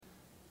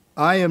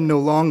I am no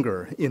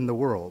longer in the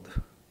world,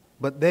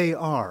 but they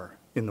are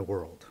in the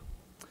world.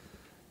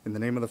 In the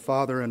name of the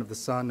Father, and of the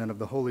Son, and of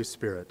the Holy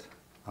Spirit.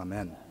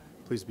 Amen.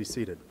 Please be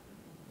seated.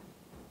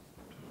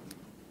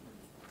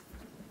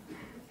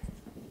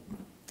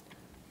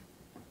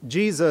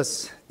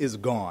 Jesus is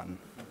gone.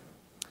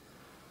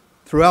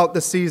 Throughout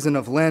the season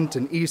of Lent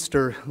and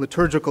Easter,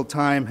 liturgical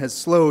time has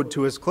slowed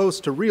to as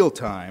close to real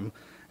time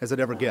as it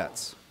ever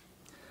gets.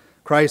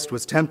 Christ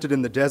was tempted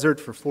in the desert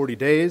for 40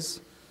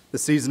 days. The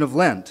season of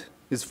Lent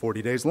is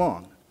 40 days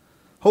long.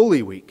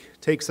 Holy Week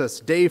takes us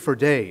day for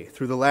day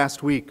through the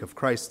last week of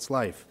Christ's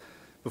life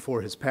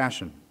before his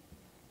passion.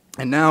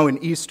 And now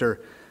in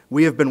Easter,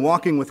 we have been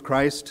walking with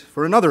Christ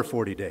for another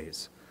 40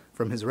 days,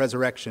 from his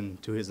resurrection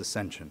to his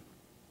ascension,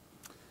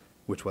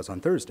 which was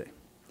on Thursday.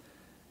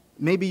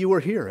 Maybe you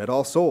are here at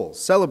All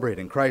Souls,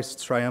 celebrating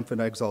Christ's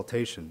triumphant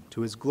exaltation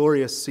to his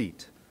glorious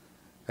seat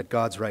at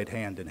God's right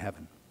hand in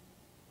heaven.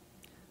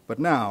 But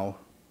now,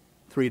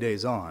 3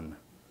 days on,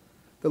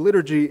 the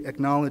liturgy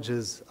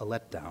acknowledges a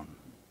letdown.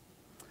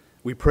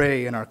 We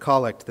pray in our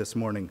collect this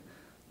morning,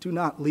 "Do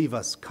not leave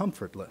us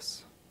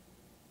comfortless."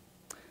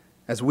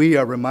 As we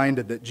are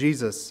reminded that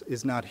Jesus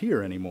is not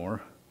here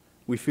anymore,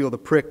 we feel the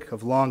prick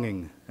of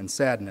longing and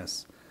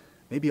sadness,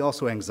 maybe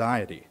also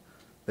anxiety,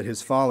 that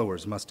his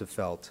followers must have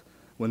felt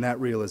when that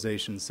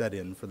realization set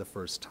in for the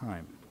first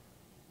time.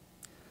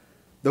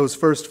 Those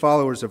first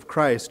followers of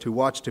Christ who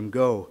watched him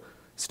go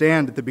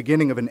stand at the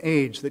beginning of an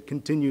age that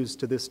continues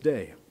to this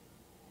day.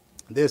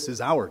 This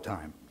is our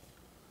time.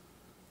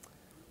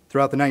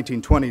 Throughout the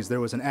 1920s,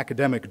 there was an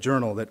academic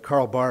journal that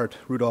Karl Barth,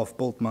 Rudolf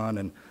Bultmann,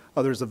 and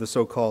others of the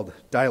so-called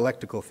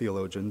dialectical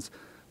theologians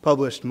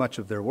published much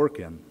of their work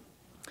in.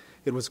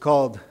 It was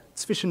called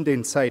Zwischen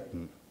den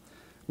Zeiten,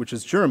 which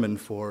is German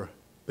for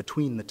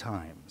Between the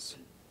Times.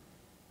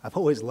 I've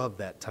always loved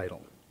that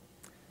title.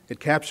 It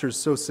captures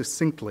so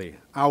succinctly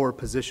our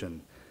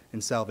position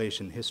in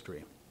salvation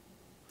history.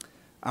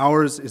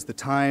 Ours is the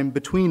time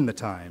between the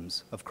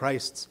times of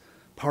Christ's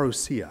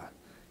parousia,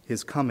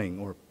 his coming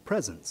or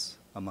presence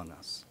among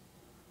us.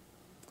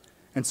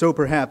 And so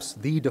perhaps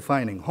the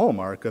defining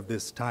hallmark of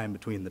this time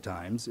between the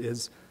times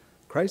is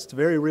Christ's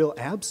very real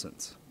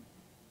absence.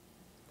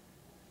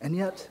 And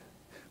yet,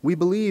 we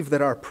believe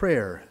that our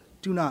prayer,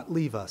 "Do not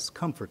leave us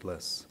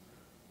comfortless,"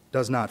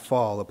 does not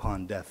fall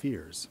upon deaf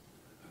ears.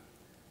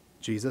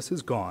 Jesus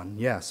is gone,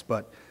 yes,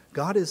 but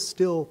God is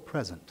still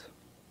present.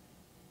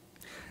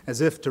 As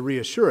if to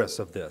reassure us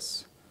of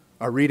this,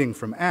 our reading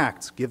from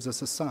Acts gives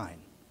us a sign.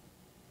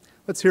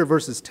 Let's hear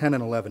verses 10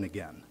 and 11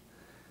 again.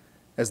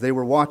 As they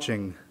were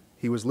watching,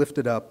 he was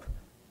lifted up,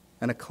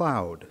 and a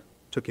cloud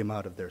took him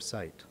out of their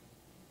sight.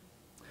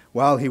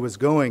 While he was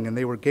going and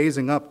they were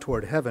gazing up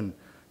toward heaven,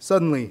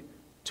 suddenly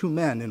 2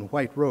 men in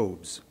white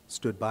robes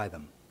stood by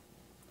them.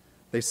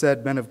 They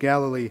said, "Men of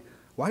Galilee,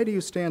 why do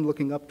you stand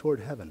looking up toward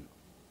heaven?"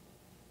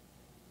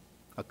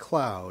 A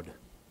cloud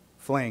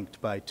flanked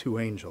by 2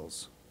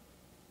 angels.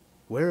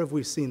 Where have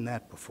we seen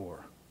that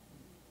before?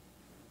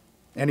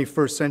 Any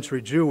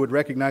first-century Jew would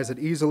recognize it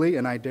easily,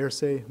 and I dare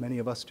say many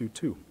of us do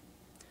too.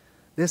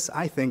 This,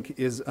 I think,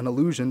 is an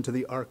allusion to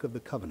the Ark of the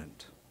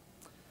Covenant.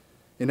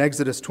 In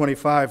Exodus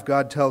 25,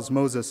 God tells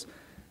Moses,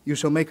 "You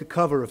shall make a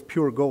cover of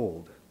pure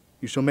gold.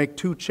 You shall make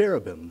 2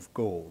 cherubim of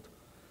gold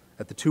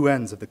at the 2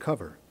 ends of the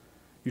cover.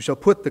 You shall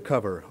put the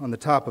cover on the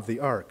top of the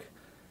ark,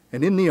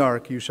 and in the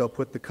ark you shall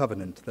put the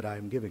covenant that I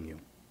am giving you.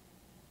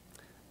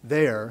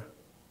 There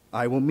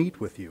I will meet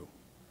with you,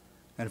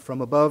 and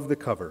from above the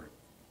cover,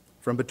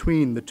 from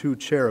between the 2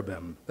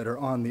 cherubim that are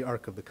on the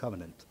ark of the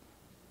covenant,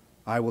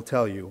 I will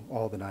tell you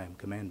all that I am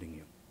commanding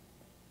you."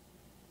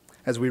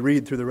 As we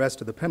read through the rest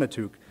of the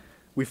Pentateuch,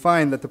 we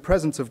find that the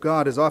presence of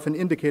God is often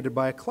indicated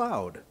by a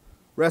cloud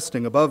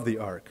resting above the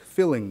ark,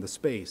 filling the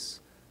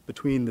space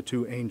between the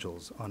 2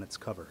 angels on its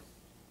cover.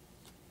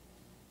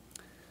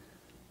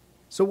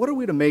 So what are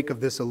we to make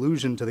of this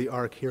allusion to the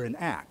ark here in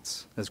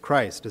Acts as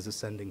Christ is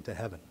ascending to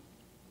heaven?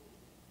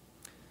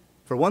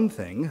 For one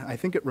thing, I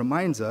think it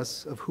reminds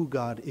us of who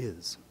God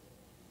is.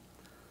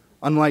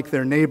 Unlike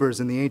their neighbors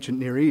in the ancient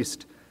Near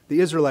East, the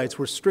Israelites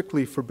were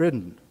strictly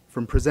forbidden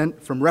from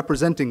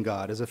representing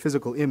God as a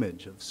physical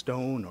image of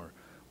stone or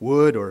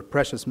wood or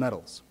precious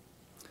metals.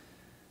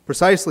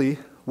 Precisely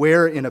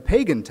where in a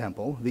pagan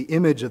temple the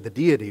image of the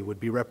deity would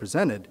be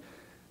represented,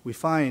 we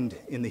find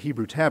in the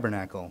Hebrew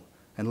tabernacle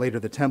and later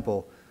the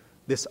temple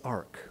this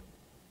ark.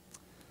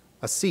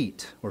 A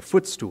seat or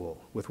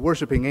footstool with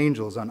worshiping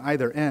angels on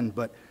either end,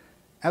 but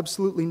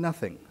absolutely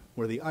nothing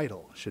where the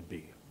idol should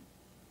be.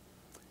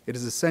 It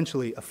is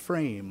essentially a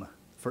frame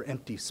for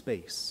empty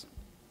space.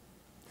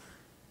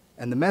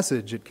 And the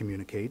message it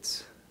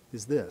communicates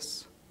is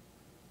this: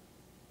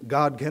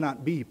 God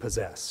cannot be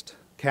possessed,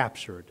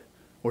 captured,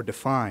 or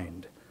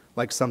defined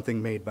like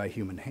something made by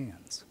human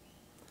hands.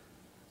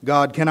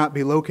 God cannot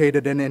be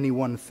located in any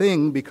one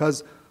thing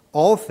because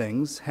all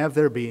things have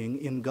their being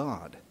in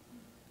God,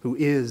 who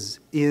is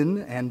in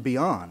and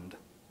beyond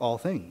all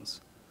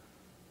things.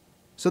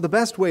 So the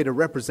best way to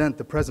represent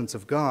the presence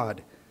of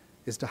God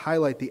is to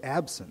highlight the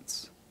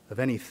absence of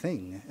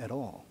anything at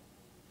all.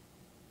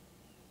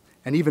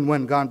 And even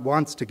when God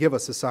wants to give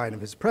us a sign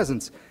of his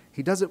presence,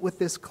 he does it with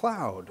this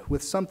cloud,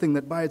 with something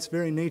that by its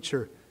very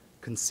nature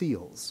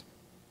conceals.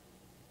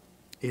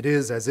 It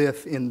is as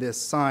if in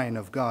this sign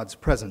of God's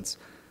presence,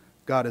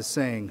 God is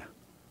saying,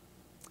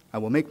 I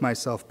will make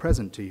myself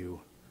present to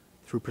you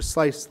through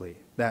precisely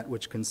that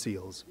which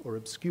conceals or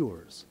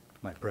obscures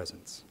my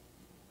presence.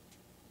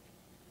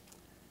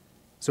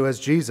 So as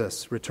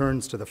Jesus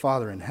returns to the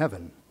Father in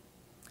heaven,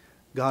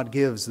 God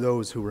gives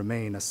those who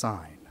remain a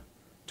sign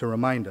to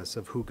remind us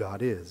of who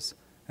God is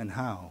and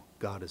how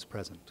God is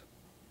present.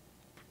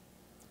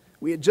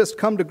 We had just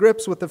come to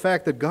grips with the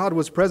fact that God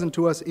was present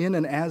to us in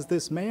and as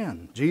this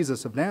man,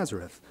 Jesus of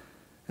Nazareth,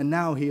 and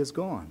now he is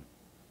gone.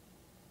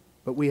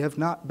 But we have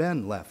not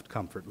been left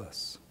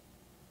comfortless.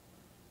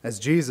 As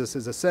Jesus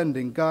is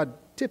ascending, God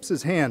tips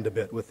his hand a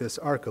bit with this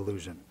ark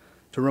illusion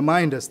to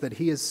remind us that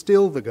he is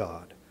still the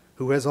God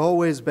who has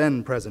always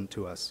been present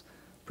to us,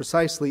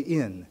 precisely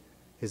in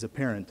his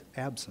apparent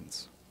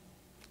absence.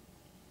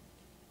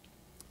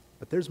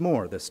 But there's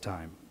more this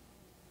time.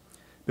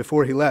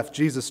 Before he left,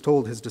 Jesus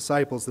told his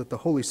disciples that the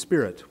Holy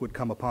Spirit would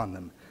come upon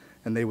them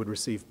and they would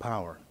receive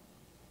power.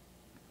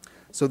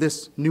 So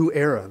this new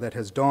era that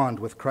has dawned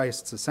with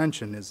Christ's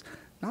ascension is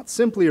not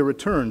simply a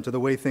return to the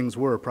way things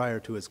were prior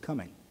to his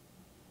coming.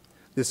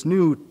 This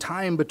new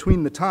time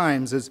between the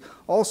times is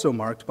also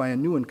marked by a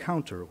new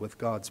encounter with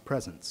God's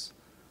presence,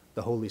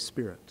 the Holy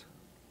Spirit.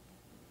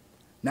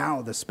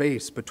 Now the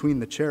space between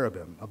the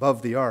cherubim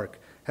above the ark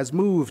has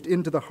moved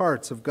into the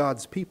hearts of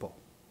God's people.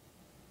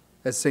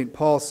 As St.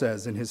 Paul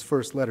says in his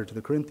first letter to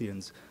the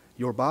Corinthians,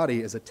 your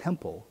body is a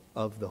temple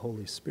of the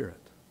Holy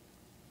Spirit.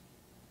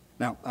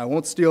 Now, I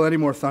won't steal any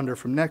more thunder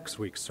from next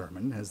week's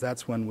sermon, as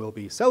that's when we'll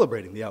be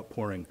celebrating the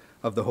outpouring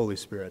of the Holy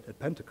Spirit at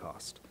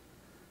Pentecost.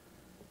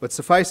 But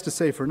suffice to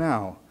say for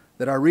now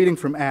that our reading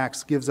from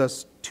Acts gives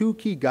us two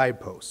key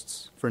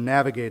guideposts for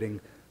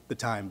navigating the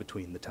time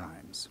between the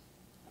times.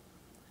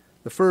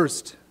 The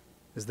first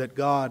is that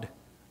God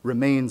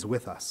remains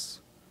with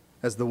us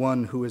as the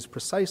one who is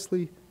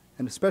precisely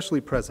and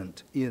especially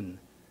present in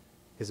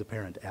his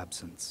apparent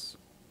absence.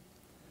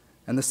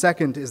 And the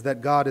second is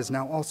that God is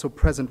now also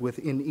present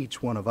within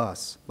each one of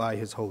us by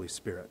his Holy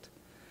Spirit,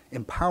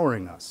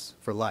 empowering us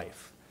for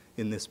life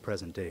in this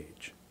present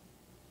age.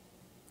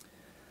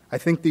 I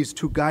think these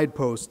two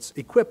guideposts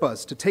equip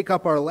us to take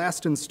up our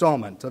last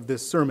installment of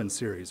this sermon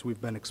series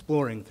we've been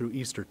exploring through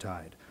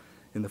Eastertide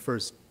in the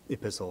first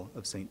epistle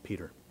of St.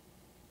 Peter.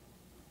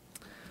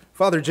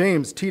 Father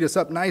James teed us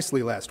up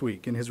nicely last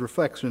week in his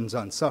reflections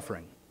on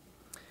suffering.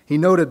 He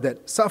noted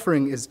that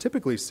suffering is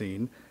typically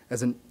seen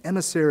as an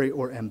emissary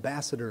or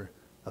ambassador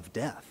of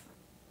death.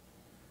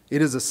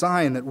 It is a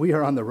sign that we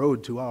are on the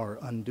road to our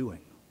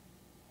undoing.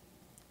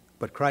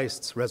 But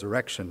Christ's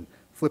resurrection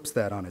flips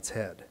that on its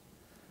head.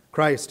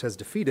 Christ has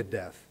defeated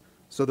death,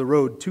 so the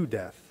road to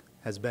death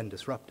has been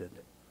disrupted.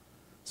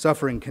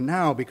 Suffering can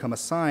now become a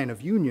sign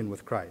of union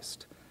with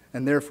Christ,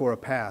 and therefore a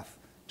path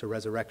to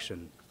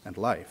resurrection and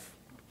life.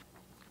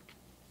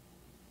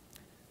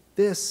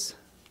 This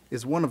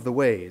is one of the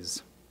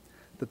ways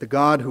that the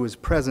God who is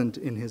present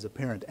in his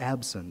apparent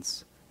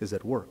absence is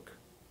at work.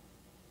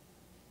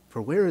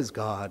 For where is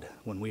God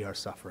when we are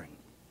suffering?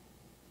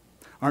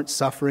 Aren't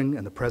suffering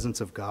and the presence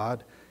of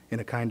God in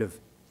a kind of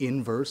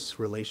inverse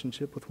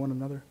relationship with one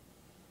another?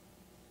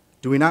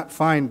 Do we not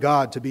find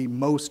God to be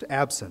most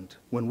absent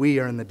when we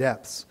are in the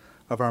depths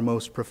of our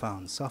most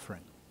profound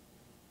suffering?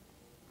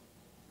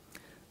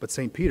 But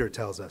St. Peter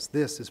tells us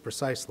this is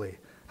precisely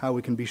how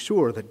we can be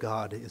sure that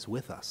God is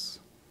with us.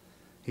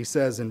 He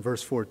says in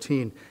verse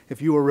 14,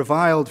 if you are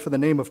reviled for the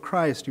name of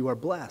Christ, you are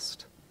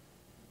blessed,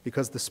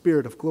 because the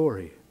Spirit of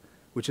glory,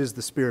 which is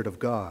the Spirit of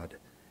God,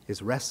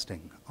 is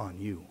resting on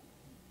you.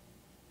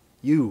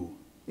 You,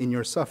 in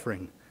your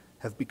suffering,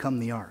 have become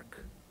the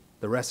ark,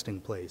 the resting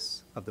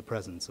place of the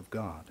presence of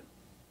God.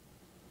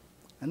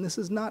 And this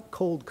is not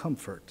cold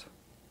comfort,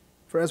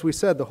 for as we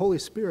said, the Holy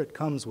Spirit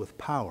comes with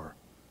power.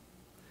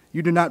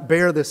 You do not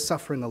bear this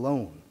suffering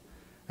alone,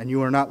 and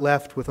you are not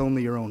left with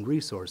only your own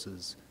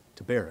resources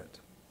to bear it.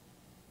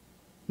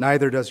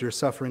 Neither does your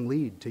suffering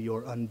lead to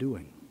your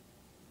undoing.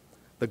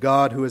 The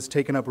God who has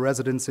taken up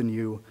residence in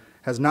you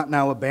has not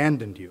now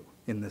abandoned you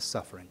in this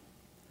suffering,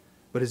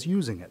 but is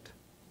using it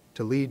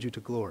to lead you to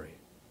glory,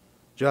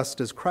 just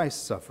as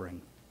Christ's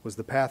suffering was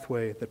the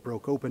pathway that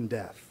broke open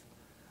death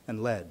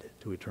and led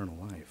to eternal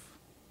life.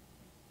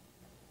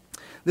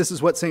 This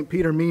is what St.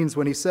 Peter means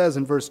when he says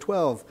in verse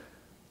 12,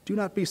 do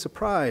not be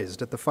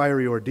surprised at the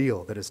fiery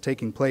ordeal that is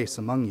taking place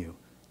among you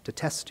to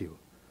test you,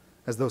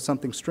 as though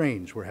something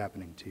strange were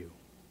happening to you.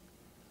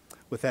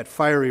 With that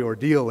fiery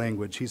ordeal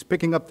language, he's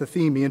picking up the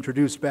theme he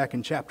introduced back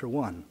in chapter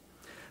 1,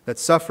 that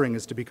suffering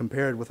is to be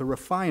compared with a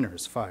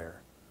refiner's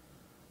fire.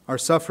 Our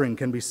suffering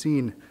can be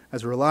seen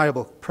as a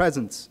reliable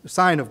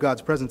sign of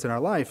God's presence in our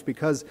life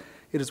because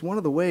it is one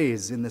of the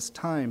ways in this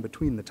time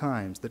between the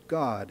times that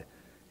God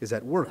is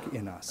at work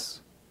in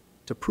us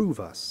to prove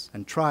us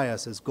and try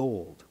us as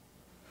gold,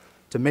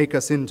 to make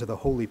us into the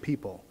holy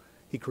people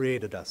he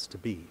created us to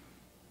be.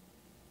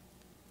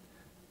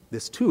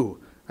 This, too,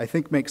 I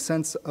think, makes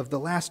sense of the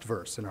last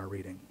verse in our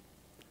reading.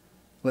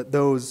 Let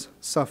those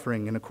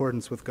suffering in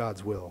accordance with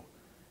God's will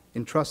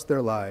entrust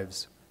their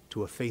lives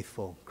to a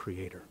faithful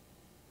Creator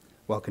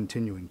while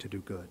continuing to do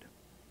good.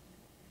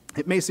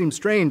 It may seem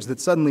strange that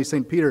suddenly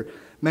St. Peter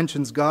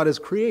mentions God as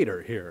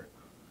Creator here,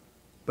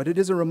 but it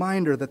is a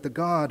reminder that the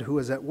God who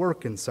is at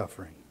work in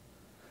suffering,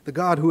 the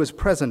God who is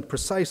present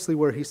precisely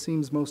where he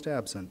seems most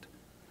absent,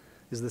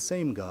 is the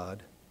same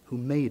God who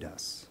made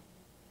us,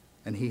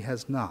 and he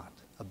has not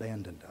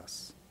abandoned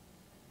us.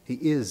 He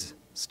is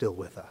still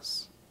with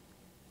us.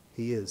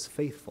 He is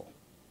faithful.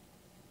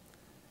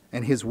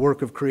 And his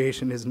work of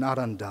creation is not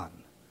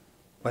undone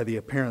by the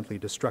apparently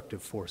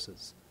destructive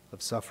forces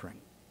of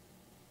suffering.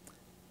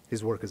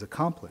 His work is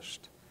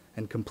accomplished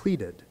and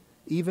completed,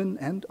 even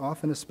and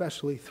often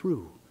especially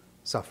through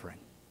suffering.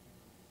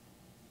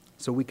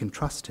 So we can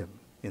trust him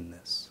in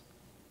this.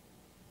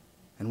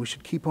 And we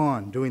should keep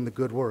on doing the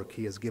good work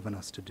he has given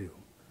us to do,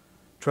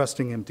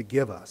 trusting him to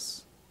give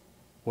us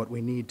what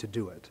we need to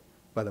do it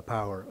by the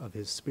power of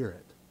his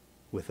Spirit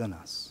within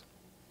us.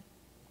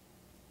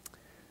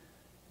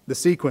 The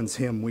sequence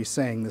hymn we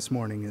sang this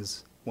morning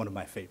is one of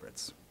my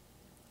favorites.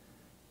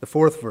 The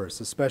fourth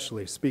verse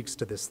especially speaks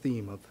to this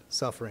theme of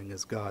suffering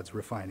as God's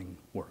refining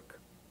work.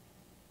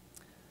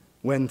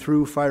 When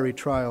through fiery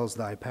trials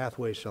thy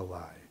pathway shall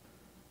lie,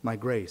 my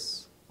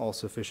grace, all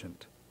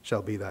sufficient,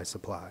 shall be thy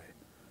supply.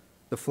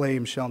 The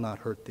flame shall not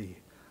hurt thee.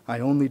 I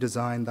only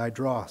design thy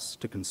dross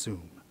to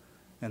consume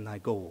and thy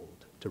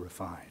gold to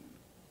refine.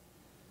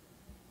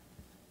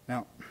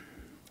 Now,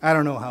 I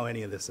don't know how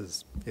any of this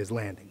is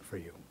landing for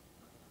you.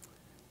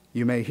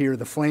 You may hear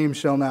the flame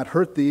shall not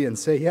hurt thee and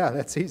say, yeah,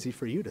 that's easy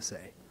for you to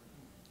say.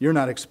 You're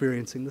not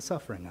experiencing the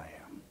suffering I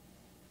am.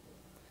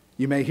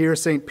 You may hear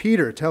St.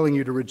 Peter telling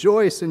you to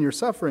rejoice in your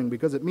suffering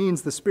because it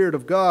means the Spirit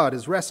of God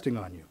is resting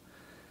on you.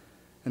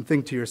 And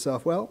think to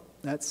yourself, well,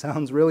 that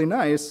sounds really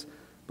nice,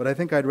 but I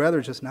think I'd rather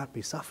just not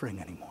be suffering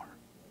anymore.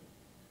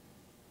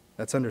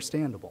 That's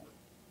understandable.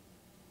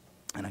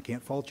 And I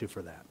can't fault you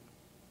for that.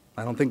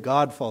 I don't think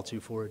God faults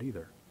you for it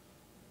either.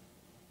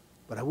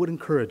 But I would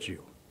encourage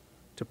you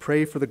to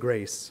pray for the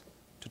grace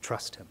to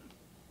trust him.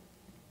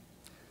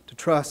 To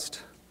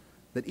trust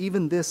that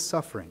even this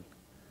suffering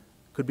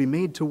could be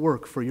made to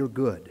work for your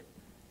good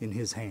in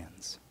his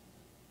hands.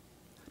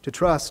 To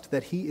trust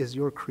that he is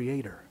your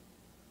creator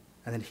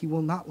and that he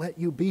will not let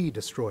you be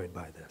destroyed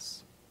by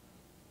this.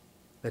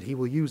 That he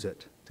will use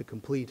it to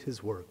complete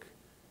his work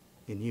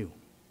in you.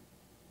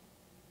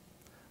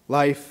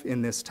 Life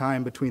in this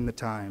time between the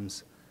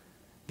times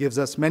gives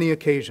us many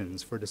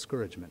occasions for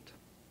discouragement.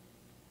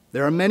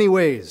 There are many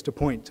ways to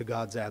point to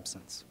God's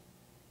absence.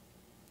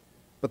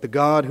 But the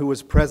God who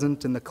was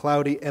present in the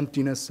cloudy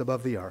emptiness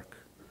above the ark,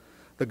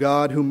 the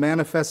God who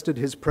manifested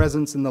his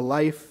presence in the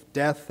life,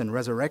 death, and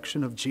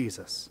resurrection of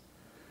Jesus,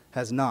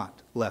 has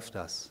not left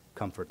us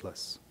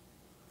comfortless.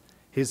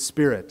 His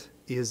Spirit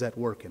is at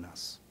work in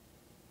us,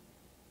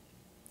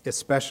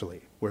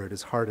 especially where it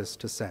is hardest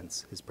to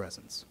sense his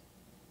presence.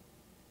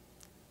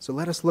 So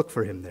let us look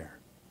for him there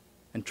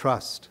and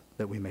trust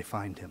that we may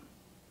find him.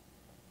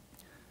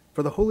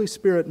 For the Holy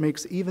Spirit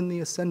makes even the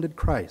ascended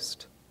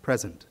Christ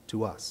present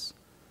to us,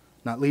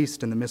 not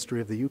least in the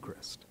mystery of the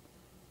Eucharist.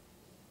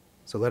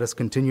 So let us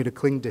continue to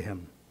cling to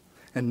him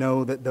and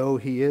know that though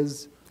he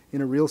is,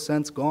 in a real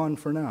sense, gone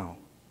for now,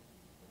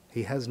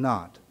 he has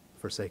not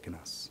forsaken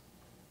us.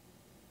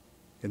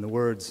 In the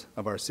words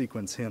of our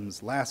sequence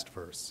hymn's last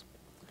verse,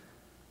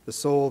 the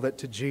soul that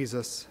to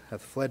Jesus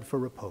hath fled for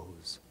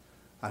repose,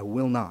 I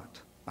will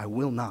not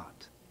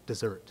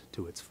desert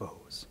to its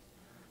foes.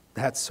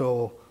 That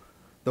soul,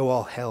 though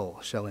all hell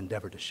shall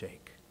endeavor to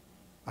shake,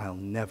 I'll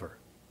never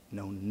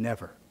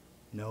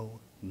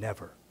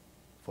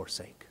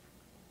forsake.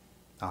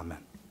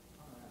 Amen.